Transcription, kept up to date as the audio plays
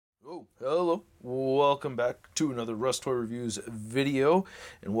Hello, welcome back to another Rust Toy Reviews video,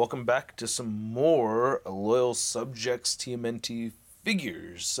 and welcome back to some more Loyal Subjects TMNT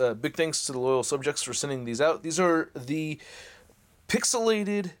figures. Big thanks to the Loyal Subjects for sending these out. These are the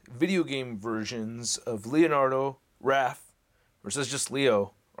pixelated video game versions of Leonardo, Raph, or it says just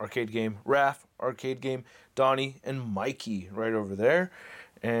Leo, arcade game, Raph, arcade game, Donnie, and Mikey right over there.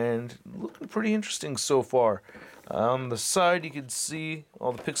 And looking pretty interesting so far. On the side, you can see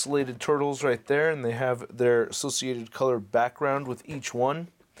all the pixelated turtles right there, and they have their associated color background with each one.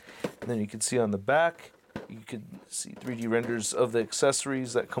 And then you can see on the back, you can see 3D renders of the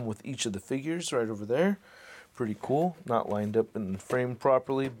accessories that come with each of the figures right over there. Pretty cool. Not lined up and framed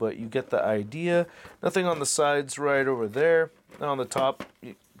properly, but you get the idea. Nothing on the sides right over there. On the top,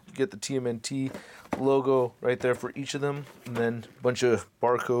 you get the TMNT logo right there for each of them, and then a bunch of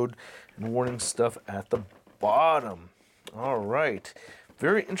barcode and warning stuff at the bottom. All right,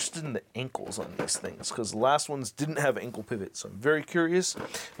 very interested in the ankles on these things because the last ones didn't have ankle pivots, so I'm very curious.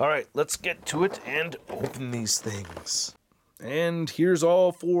 All right, let's get to it and open these things. And here's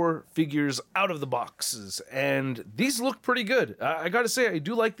all 4 figures out of the boxes, and these look pretty good. I gotta say, I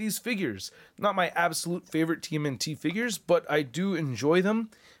do like these figures. Not my absolute favorite TMNT figures, but I do enjoy them.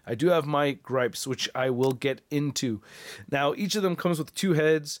 I do have my gripes, which I will get into. Now, each of them comes with 2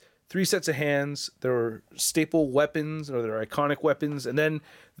 heads, 3 sets of hands, their staple weapons, or their iconic weapons, and then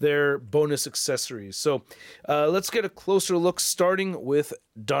their bonus accessories. So let's get a closer look, starting with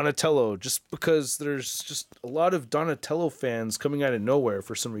Donatello, just because there's just a lot of Donatello fans coming out of nowhere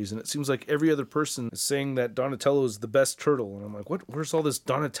for some reason. It seems like every other person is saying that Donatello is the best turtle, and I'm like, where's all this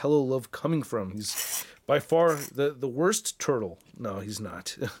Donatello love coming from? He's by far the worst turtle. No, he's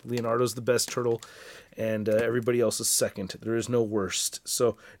not. Leonardo's the best turtle, and everybody else is second. There is no worst.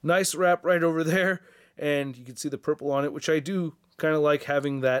 So nice wrap right over there, and you can see the purple on it, which I do kind of like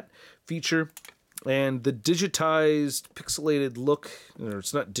having that feature. And the digitized, pixelated look, or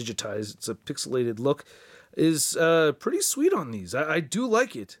it's not digitized, it's a pixelated look, is pretty sweet on these. I do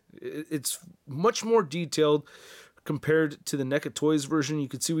like it. It's much more detailed compared to the NECA Toys version. You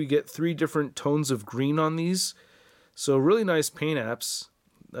can see we get 3 different tones of green on these. So really nice paint apps.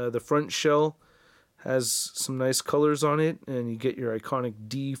 The front shell has some nice colors on it, and you get your iconic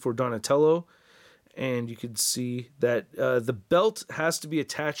D for Donatello. And you can see that the belt has to be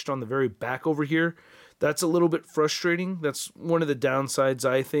attached on the very back over here. That's a little bit frustrating. That's one of the downsides,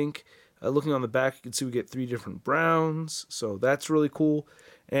 I think. Looking on the back, you can see we get 3 different browns, so that's really cool.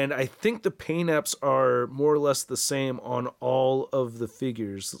 And I think the paint apps are more or less the same on all of the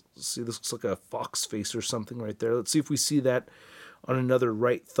figures. Let's see, this looks like a fox face or something right there. Let's see if we see that on another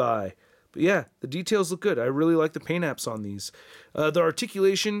right thigh. But yeah, the details look good. I really like the paint apps on these. The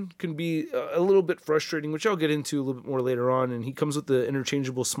articulation can be a little bit frustrating, which I'll get into a little bit more later on. And he comes with the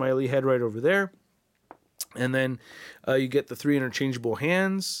interchangeable smiley head right over there. And then you get the 3 interchangeable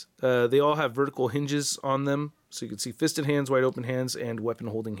hands. They all have vertical hinges on them. So you can see fisted hands, wide open hands, and weapon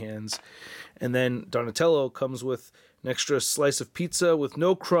holding hands. And then Donatello comes with an extra slice of pizza with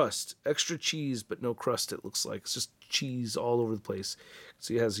no crust. Extra cheese, but no crust, it looks like. It's just cheese all over the place.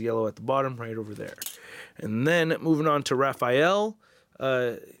 So he has yellow at the bottom right over there. And then moving on to Raphael.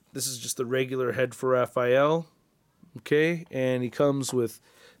 This is just the regular head for Raphael. Okay, and he comes with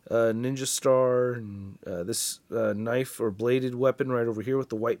ninja star and this knife or bladed weapon right over here with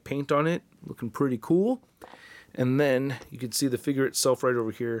the white paint on it. Looking pretty cool. And then you can see the figure itself right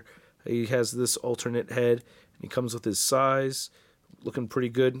over here. He has this alternate head, and he comes with his size. Looking pretty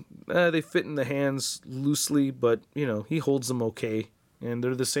good. They fit in the hands loosely, but, you know, he holds them okay. And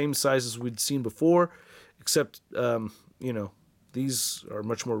they're the same size as we'd seen before, except, you know, these are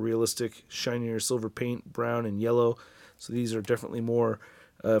much more realistic, shinier silver paint, brown and yellow. So these are definitely more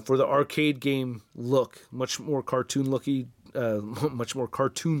for the arcade game look, much more cartoon looking. And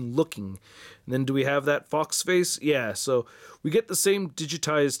then do we have that fox face? Yeah, so we get the same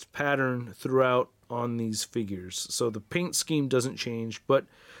digitized pattern throughout on these figures. So the paint scheme doesn't change, but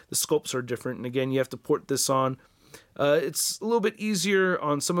the sculpts are different. And again, you have to port this on. It's a little bit easier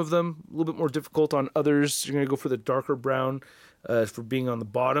on some of them, a little bit more difficult on others. You're going to go for the darker brown for being on the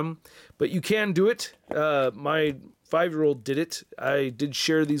bottom. But you can do it. My 5-year-old did it. I did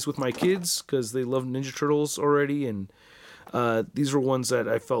share these with my kids because they love Ninja Turtles already, and these were ones that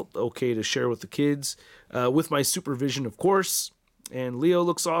I felt okay to share with the kids. With my supervision, of course. And Leo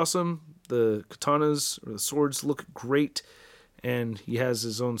looks awesome. The katanas, or the swords, look great. And he has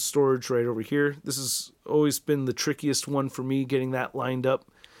his own storage right over here. This has always been the trickiest one for me, getting that lined up.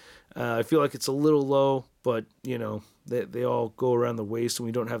 I feel like it's a little low, but, you know, they all go around the waist, and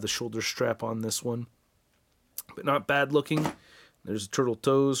we don't have the shoulder strap on this one. But not bad looking. There's turtle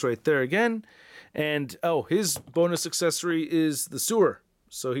toes right there again. And, oh, his bonus accessory is the sewer.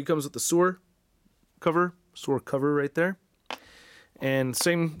 So he comes with the sewer cover right there. And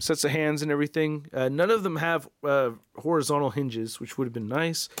same sets of hands and everything. None of them have horizontal hinges, which would have been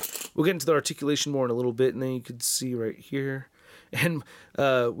nice. We'll get into the articulation more in a little bit, and then you can see right here. And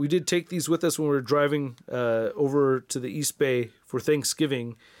we did take these with us when we were driving over to the East Bay for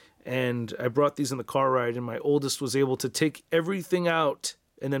Thanksgiving. And I brought these in the car ride, and my oldest was able to take everything out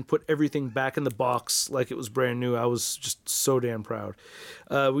and then put everything back in the box like it was brand new. I was just so damn proud.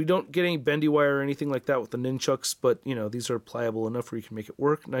 We don't get any bendy wire or anything like that with the nunchucks, but, you know, these are pliable enough where you can make it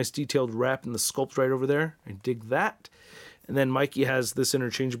work. Nice detailed wrap in the sculpt right over there. I dig that. And then Mikey has this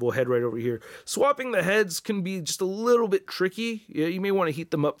interchangeable head right over here. Swapping the heads can be just a little bit tricky. You may want to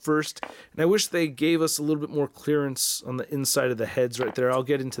heat them up first. And I wish they gave us a little bit more clearance on the inside of the heads right there. I'll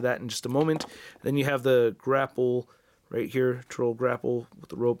get into that in just a moment. Then you have the grapple right here, turtle grapple with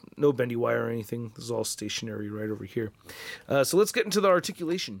the rope. No bendy wire or anything. This is all stationary right over here. So let's get into the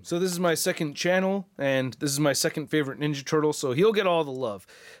articulation. So this is my second channel, and this is my second favorite Ninja Turtle, so he'll get all the love.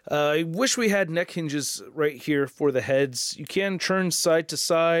 I wish we had neck hinges right here for the heads. You can turn side to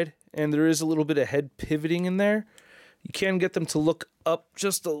side, and there is a little bit of head pivoting in there. You can get them to look up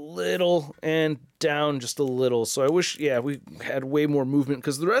just a little and down just a little. So I wish, yeah, we had way more movement,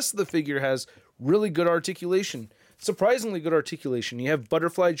 because the rest of the figure has really good articulation. Surprisingly good articulation. You have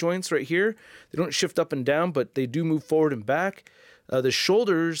butterfly joints right here. They don't shift up and down, but they do move forward and back. The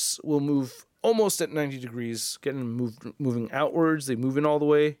shoulders will move almost at 90 degrees, getting moving outwards. They move in all the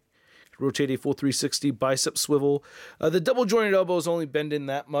way. Rotate a full 360, bicep swivel. The double jointed elbows only bend in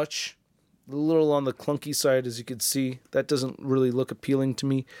that much. A little on the clunky side, as you can see. That doesn't really look appealing to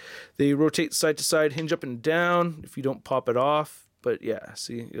me. They rotate side to side, hinge up and down if you don't pop it off. But yeah,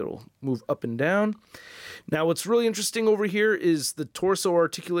 see, it'll move up and down. Now, what's really interesting over here is the torso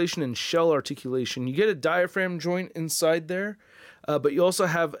articulation and shell articulation. You get a diaphragm joint inside there, but you also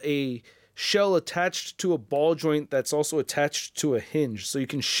have a shell attached to a ball joint that's also attached to a hinge. So you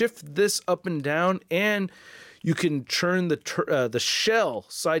can shift this up and down, and you can turn the shell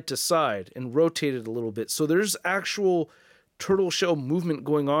side to side and rotate it a little bit. So there's actual turtle shell movement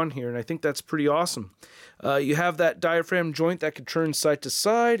going on here, and I think that's pretty awesome. You have that diaphragm joint that can turn side to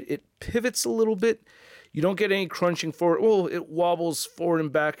side. It pivots a little bit. You don't get any crunching forward. Well, it wobbles forward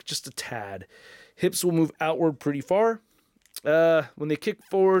and back just a tad. Hips will move outward pretty far. When they kick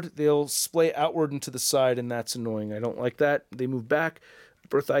forward, they'll splay outward and to the side, and that's annoying. I don't like that. They move back.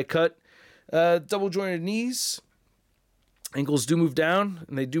 Upper thigh cut. Double jointed knees. Ankles do move down,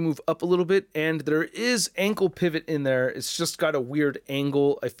 and they do move up a little bit, and there is ankle pivot in there. It's just got a weird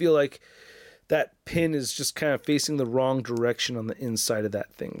angle. I feel like that pin is just kind of facing the wrong direction on the inside of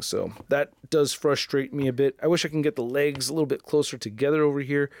that thing. So that does frustrate me a bit. I wish I can get the legs a little bit closer together over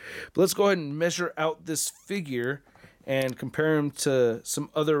here. But let's go ahead and measure out this figure and compare him to some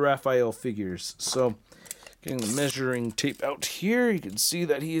other Raphael figures. So getting the measuring tape out here, you can see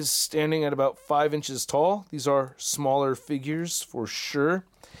that he is standing at about 5 inches tall. These are smaller figures for sure.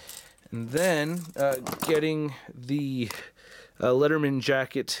 And then getting the Letterman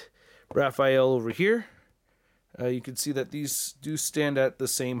jacket Raphael over here, you can see that these do stand at the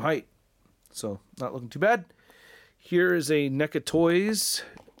same height. So not looking too bad. Here is a NECA Toys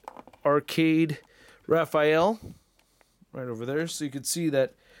arcade Raphael right over there. So you can see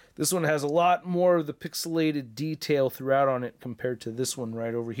that this one has a lot more of the pixelated detail throughout on it compared to this one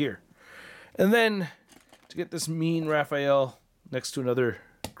right over here. And then to get this mean Raphael next to another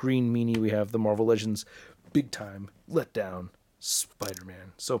green meanie, we have the Marvel Legends Big Time Letdown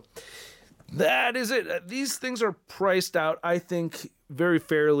Spider-Man. So that is it. These things are priced out, I think, very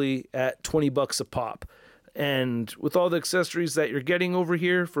fairly at $20 a pop. And with all the accessories that you're getting over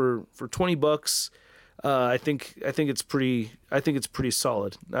here for $20, I think it's pretty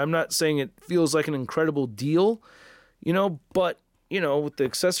solid. I'm not saying it feels like an incredible deal, but with the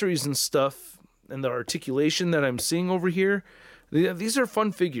accessories and stuff and the articulation that I'm seeing over here, these are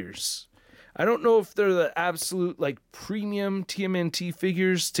fun figures. I don't know if they're the absolute premium TMNT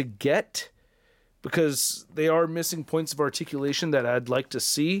figures to get, because they are missing points of articulation that I'd like to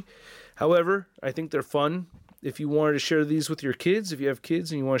see. However, I think they're fun. If you wanted to share these with your kids, if you have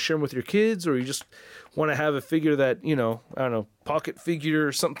kids and you want to share them with your kids, or you just want to have a figure that, I don't know, pocket figure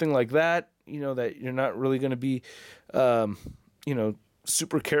or something like that, that you're not really going to be,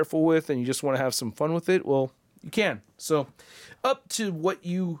 super careful with, and you just want to have some fun with it, well, you can. So up to what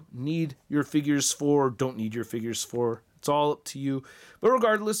you need your figures for, don't need your figures for. It's all up to you. But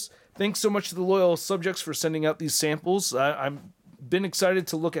regardless, thanks so much to the loyal subjects for sending out these samples. I'm been excited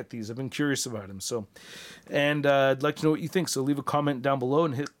to look at these. I've been curious about them. So, and I'd like to know what you think. So leave a comment down below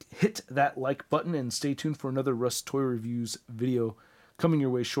and hit that like button, and stay tuned for another Rust Toy Reviews video coming your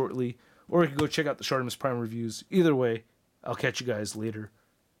way shortly. Or you can go check out the Shartimus Prime reviews. Either way, I'll catch you guys later.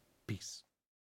 Peace.